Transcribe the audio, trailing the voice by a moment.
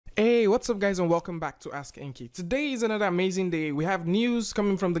What's up guys, and welcome back to askNK. Today is another amazing day. We have news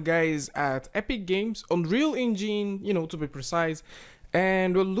coming from the guys at Epic Games, Unreal Engine, to be precise.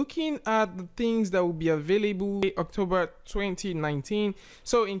 And we're looking at the things that will be available October 2019.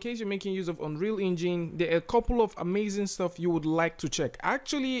 So in case you're making use of Unreal Engine, there are a couple of amazing stuff you would like to check.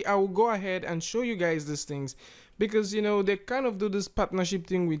 Actually, I will go ahead and show you guys these things because they kind of do this partnership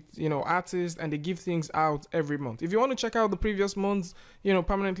thing with artists, and they give things out every month. If you want to check out the previous months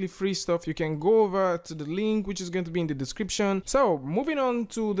permanently free stuff, you can go over to the link which is going to be in the description. So moving on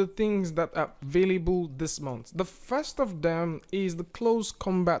to the things that are available this month. The first of them is the close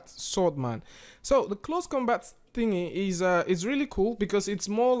combat Swordman. So the close combat thingy is really cool because it's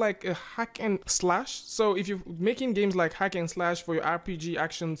more like a hack and slash. So if you're making games like hack and slash for your RPG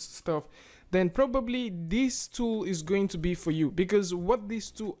action stuff, then probably this tool is going to be for you, because what this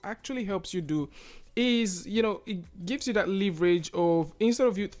tool actually helps you do is, it gives you that leverage of, instead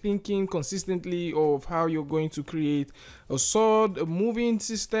of you thinking consistently of how you're going to create a sword, a moving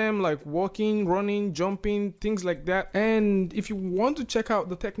system like walking, running, jumping, things like that. And if you want to check out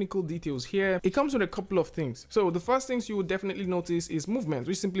the technical details here, it comes with a couple of things. So the first things you will definitely notice is movement,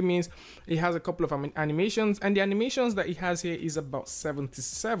 which simply means it has a couple of animations, and the animations that it has here is about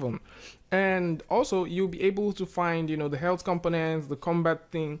 77. And also you'll be able to find the health components, the combat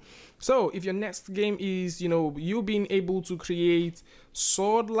thing. So if your next game is you being able to create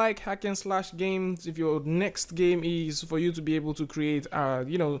sword like hack and slash games, if your next game is for you to be able to create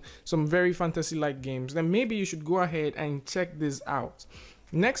some very fantasy like games, then maybe you should go ahead and check this out.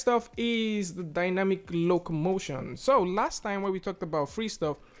 Next up is the dynamic locomotion. So last time when we talked about free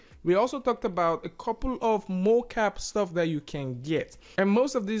stuff, we also talked about a couple of mocap stuff that you can get, and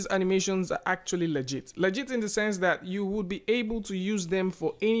most of these animations are actually legit in the sense that you would be able to use them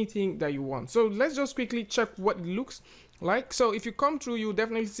for anything that you want. So let's just quickly check what it looks like. So if you come through, you'll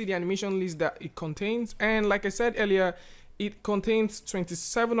definitely see the animation list that it contains, and like I said earlier, it contains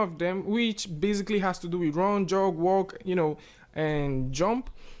 27 of them, which basically has to do with run, jog, walk, and jump.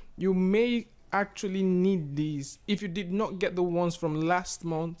 You may actually need these. If you did not get the ones from last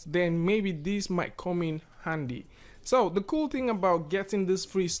month, then maybe these might come in handy. So the cool thing about getting this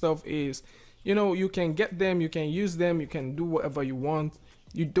free stuff is you can get them, you can use them, you can do whatever you want.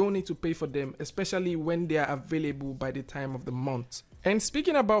 You don't need to pay for them, especially when they are available by the time of the month. And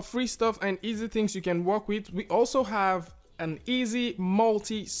speaking about free stuff and easy things you can work with, we also have an easy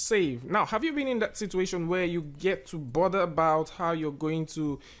multi-save. Now, have you been in that situation where you get to bother about how you're going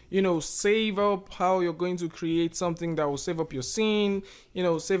to, save up, how you're going to create something that will save up your scene,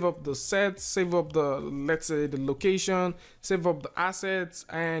 save up the sets, save up the, let's say, the location, save up the assets,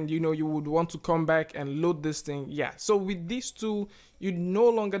 and you would want to come back and load this thing? Yeah, so with this tool, you no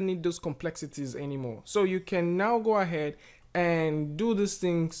longer need those complexities anymore. So you can now go ahead and do these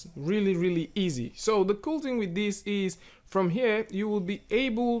things really easy. So the cool thing with this is, from here you will be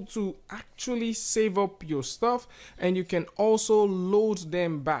able to actually save up your stuff, and you can also load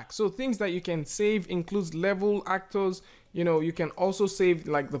them back. So things that you can save includes level, actors, you can also save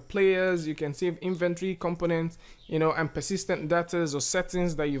like the players, you can save inventory components, and persistent data or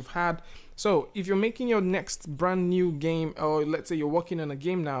settings that you've had. So if you're making your next brand new game, or let's say you're working on a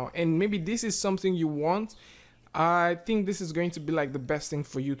game now, and maybe this is something you want, I think this is going to be like the best thing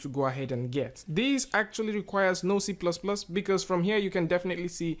for you to go ahead and get. This actually requires no C++, because from here you can definitely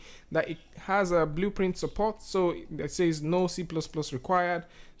see that it has a blueprint support. So it says no C++ required.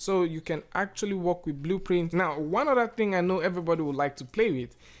 So you can actually work with blueprint. Now, one other thing I know everybody would like to play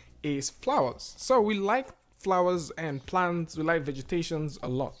with is flowers. So we like flowers and plants, we like vegetations a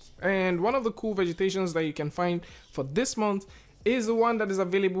lot. And one of the cool vegetations that you can find for this month is the one that is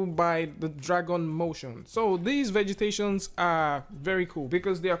available by the Dragon Motion. So these vegetations are very cool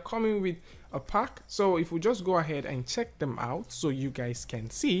because they are coming with a pack. So if we just go ahead and check them out so you guys can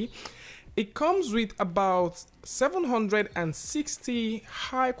see, it comes with about 760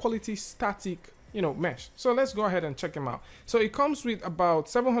 high quality static mesh. So let's go ahead and check them out. So it comes with about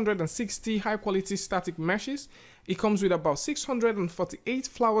 760 high quality static meshes. It comes with about 648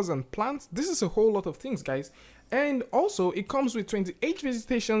 flowers and plants. This is a whole lot of things, guys. And also it comes with 28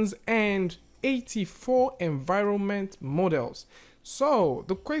 vegetations and 84 environment models. So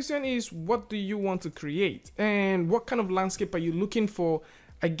the question is, what do you want to create and what kind of landscape are you looking for?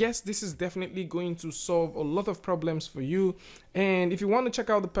 I guess this is definitely going to solve a lot of problems for you. And if you want to check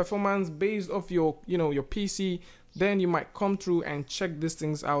out the performance based off your your PC, then you might come through and check these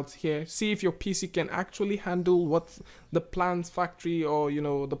things out here. See if your PC can actually handle what the plant factory or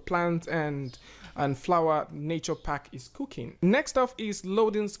the plant and flower nature pack is cooking. Next up is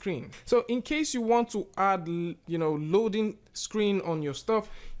loading screen. So in case you want to add loading screen on your stuff,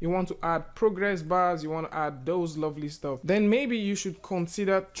 you want to add progress bars, you want to add those lovely stuff, then maybe you should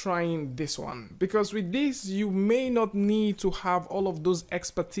consider trying this one, because with this you may not need to have all of those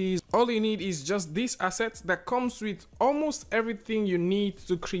expertise. All you need is just this asset that comes with almost everything you need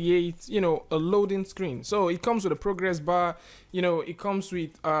to create, you know, a loading screen. So it comes with a progress bar, you know, it comes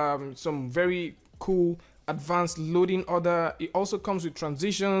with some very cool advanced loading order. It also comes with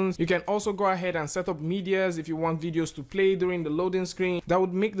transitions. You can also go ahead and set up medias if you want videos to play during the loading screen. That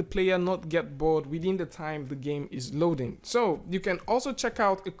would make the player not get bored within the time the game is loading. So you can also check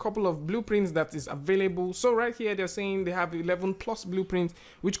out a couple of blueprints that is available. So right here they're saying they have 11 plus blueprints,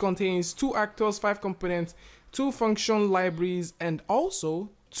 which contains 2 actors, 5 components, 2 function libraries, and also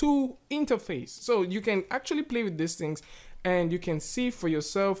 2 interface. So you can actually play with these things and you can see for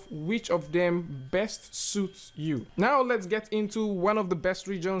yourself which of them best suits you. Now let's get into one of the best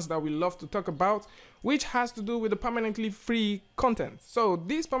regions that we love to talk about, which has to do with the permanently free content. So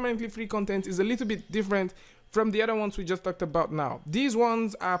this permanently free content is a little bit different from the other ones we just talked about now. These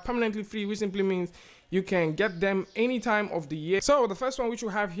ones are permanently free, which simply means you can get them any time of the year. So the first one which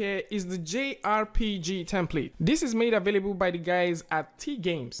we have here is the JRPG template. This is made available by the guys at T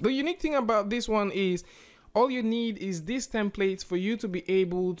Games. The unique thing about this one is all you need is this template for you to be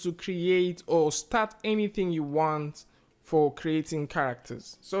able to create or start anything you want for creating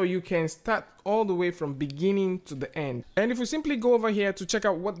characters. So you can start all the way from beginning to the end. And if we simply go over here to check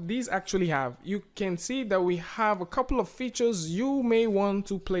out what these actually have, you can see that we have a couple of features you may want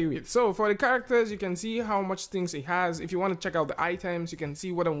to play with. So for the characters, you can see how much things it has. If you want to check out the items, you can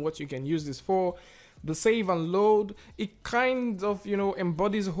see what and what you can use this for. The save and load, it kind of, you know,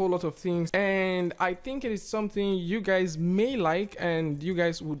 embodies a whole lot of things, and I think it is something you guys may like and you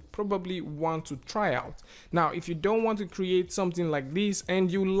guys would probably want to try out. Now if you don't want to create something like this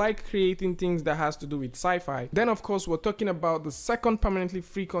and you like creating things that has to do with sci-fi, then of course we're talking about the second permanently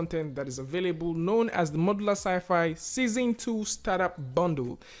free content that is available, known as the Modulus SciFi Season 2 Startup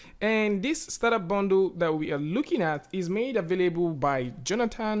Bundle. And this startup bundle that we are looking at is made available by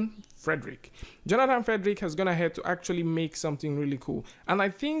Jonathan Frederick. Jonathan Frederick has gone ahead to actually make something really cool. And I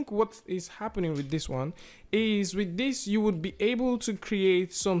think what is happening with this one is, with this you would be able to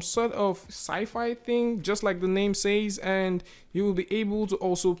create some sort of sci-fi thing, just like the name says, and you will be able to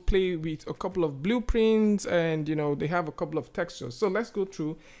also play with a couple of blueprints, and you know, they have a couple of textures. So let's go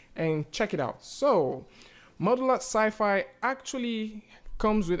through and check it out. So Modulus SciFi actually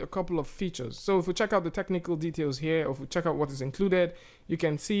comes with a couple of features. So if we check out the technical details here, or if we check out what is included, you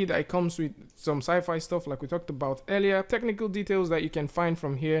can see that it comes with some sci-fi stuff like we talked about earlier, technical details that you can find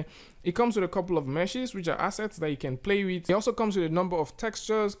from here. It comes with a couple of meshes, which are assets that you can play with. It also comes with a number of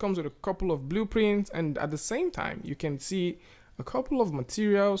textures, comes with a couple of blueprints, and at the same time you can see a couple of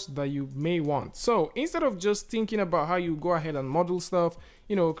materials that you may want. So instead of just thinking about how you go ahead and model stuff,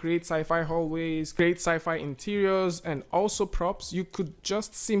 you know, create sci-fi hallways, create sci-fi interiors, and also props, you could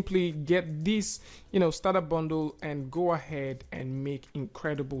just simply get this, you know, starter bundle and go ahead and make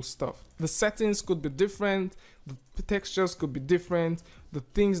incredible stuff. The settings could be different, the textures could be different, the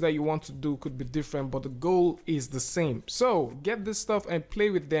things that you want to do could be different, but the goal is the same. So get this stuff and play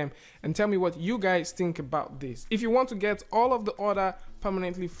with them and tell me what you guys think about this. If you want to get all of the other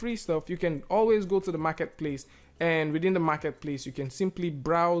permanently free stuff, you can always go to the marketplace, and within the marketplace you can simply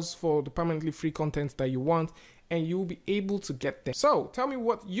browse for the permanently free content that you want, and you'll be able to get them. So tell me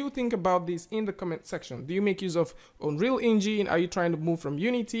what you think about this in the comment section. Do you make use of Unreal Engine? Are you trying to move from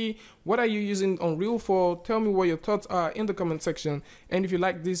Unity? What are you using Unreal for? Tell me what your thoughts are in the comment section. And if you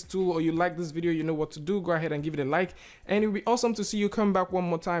like this tool or you like this video, you know what to do. Go ahead and give it a like. And it would be awesome to see you come back one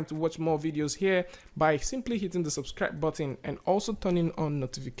more time to watch more videos here by simply hitting the subscribe button and also turning on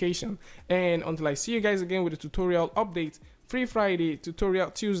notification. And until I see you guys again with a tutorial update, Free Friday,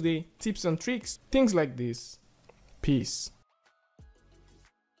 Tutorial Tuesday, tips and tricks, things like this. Peace.